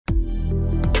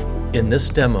In this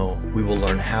demo, we will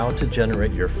learn how to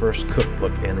generate your first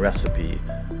cookbook and recipe,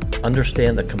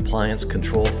 understand the compliance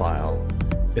control file,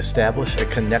 establish a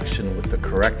connection with the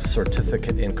correct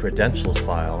certificate and credentials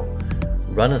file,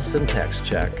 run a syntax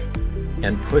check,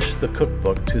 and push the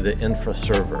cookbook to the infra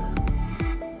server.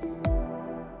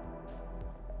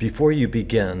 Before you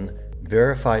begin,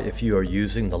 verify if you are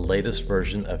using the latest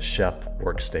version of Chef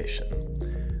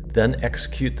Workstation. Then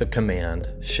execute the command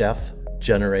chef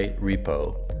generate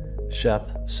repo, chef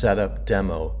setup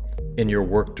demo in your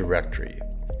work directory.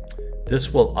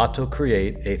 This will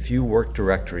auto-create a few work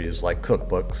directories like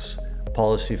cookbooks,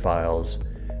 policy files,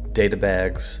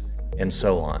 databags, and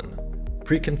so on,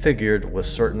 pre-configured with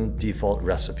certain default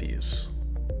recipes.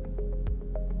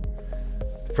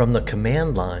 From the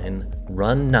command line,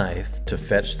 run knife to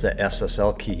fetch the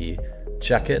SSL key,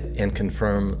 check it, and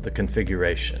confirm the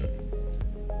configuration.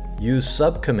 Use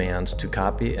subcommands to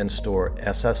copy and store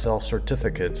SSL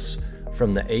certificates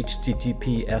from the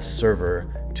HTTPS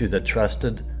server to the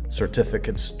trusted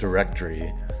certificates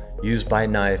directory used by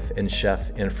Knife and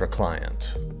Chef Infra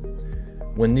Client.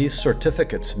 When these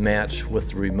certificates match with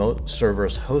the remote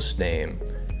server's host name,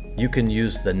 you can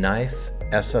use the Knife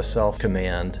SSL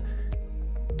command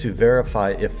to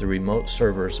verify if the remote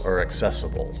servers are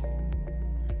accessible.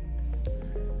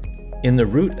 In the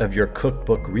root of your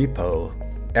cookbook repo,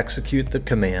 execute the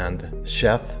command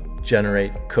chef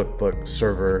generate cookbook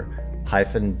server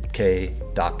 -k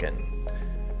docken.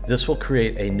 This will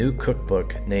create a new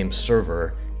cookbook named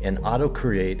server and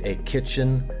auto-create a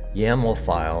kitchen YAML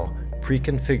file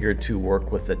pre-configured to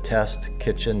work with the test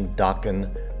kitchen docken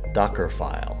docker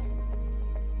file.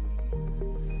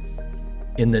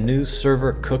 In the new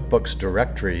server cookbooks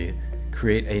directory,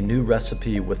 create a new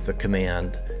recipe with the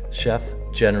command chef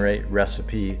generate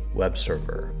recipe web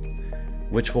server,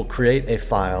 which will create a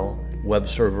file web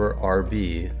server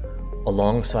RB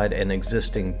alongside an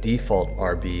existing default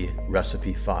RB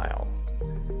recipe file.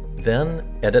 Then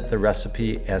edit the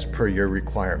recipe as per your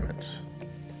requirements.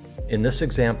 In this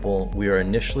example, we are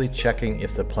initially checking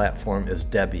if the platform is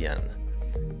Debian.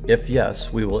 If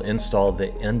yes, we will install the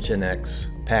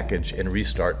Nginx package and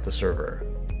restart the server.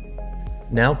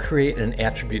 Now create an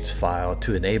attributes file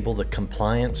to enable the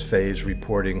compliance phase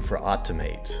reporting for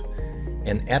Automate.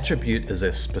 An attribute is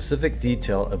a specific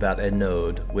detail about a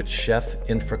node which Chef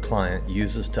Infra Client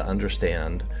uses to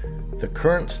understand the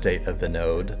current state of the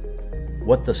node,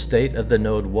 what the state of the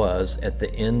node was at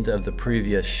the end of the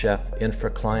previous Chef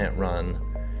Infra Client run,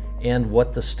 and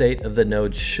what the state of the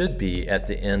node should be at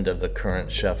the end of the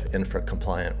current Chef Infra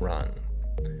Compliant run.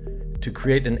 To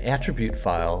create an attribute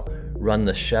file, run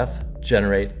the chef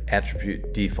generate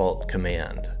attribute default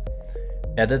command.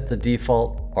 Edit the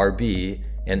default RB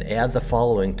and add the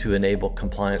following to enable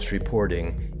compliance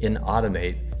reporting in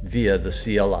Automate via the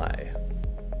CLI.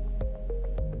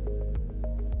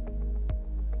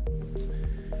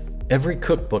 Every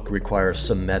cookbook requires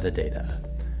some metadata.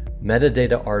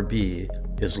 Metadata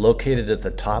RB is located at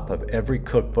the top of every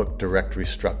cookbook directory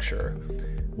structure,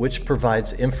 which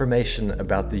provides information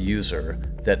about the user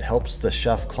that helps the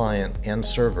Chef client and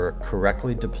server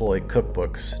correctly deploy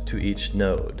cookbooks to each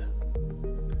node.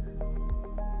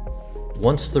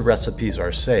 Once the recipes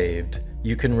are saved,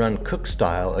 you can run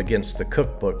cookstyle against the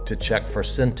cookbook to check for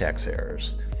syntax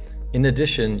errors. In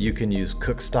addition, you can use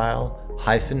cookstyle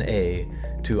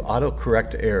 -a to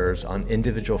autocorrect errors on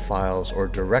individual files or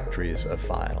directories of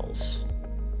files.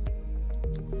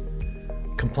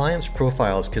 Compliance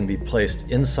profiles can be placed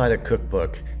inside a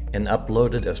cookbook and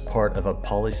uploaded as part of a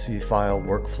policy file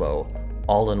workflow,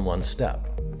 all in one step.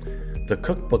 The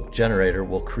cookbook generator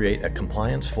will create a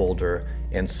compliance folder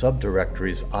and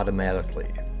subdirectories automatically.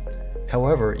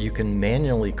 However, you can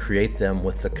manually create them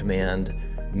with the command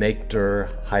makedir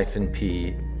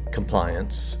 -p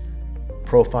compliance,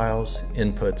 profiles,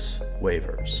 inputs,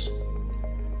 waivers.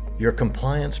 Your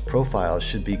compliance profiles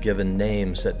should be given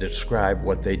names that describe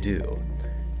what they do.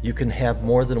 You can have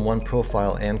more than one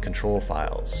profile and control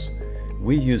files.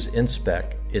 We use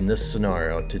inspec in this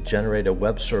scenario to generate a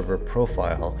web server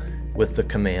profile with the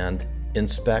command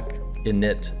inspec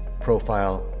init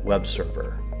profile web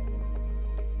server.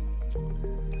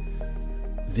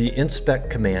 The inspec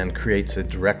command creates a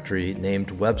directory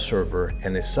named web server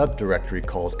and a subdirectory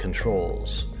called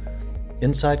controls.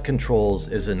 Inside controls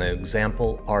is an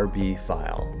example RB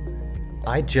file.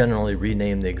 I generally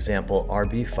rename the example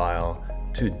RB file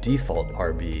to default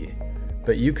RB,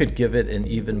 but you could give it an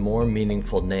even more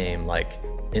meaningful name like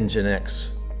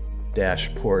Nginx-port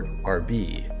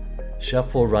RB.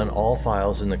 Chef will run all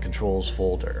files in the controls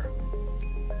folder.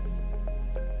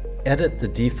 Edit the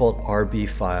default RB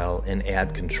file and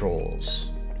add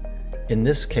controls. In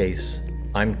this case,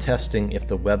 I'm testing if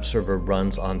the web server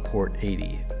runs on port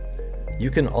 80.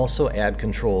 You can also add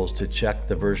controls to check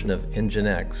the version of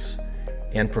Nginx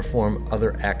and perform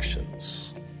other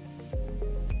actions.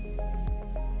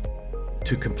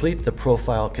 To complete the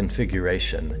profile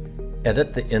configuration,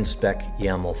 edit the inspec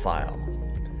YAML file.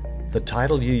 The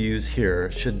title you use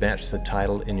here should match the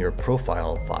title in your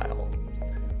profile file.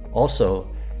 Also,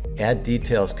 add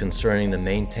details concerning the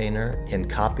maintainer and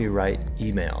copyright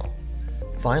email.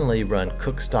 Finally, run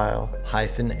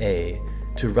cookstyle-a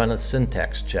to run a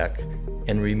syntax check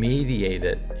and remediate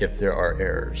it if there are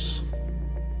errors.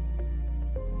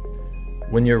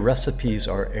 When your recipes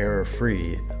are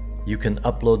error-free, you can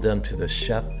upload them to the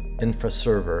Chef Infra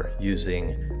server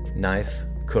using Knife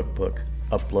Cookbook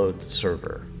Upload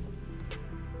Server.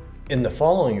 In the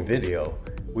following video,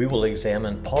 we will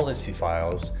examine policy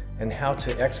files and how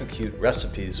to execute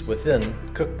recipes within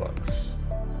cookbooks.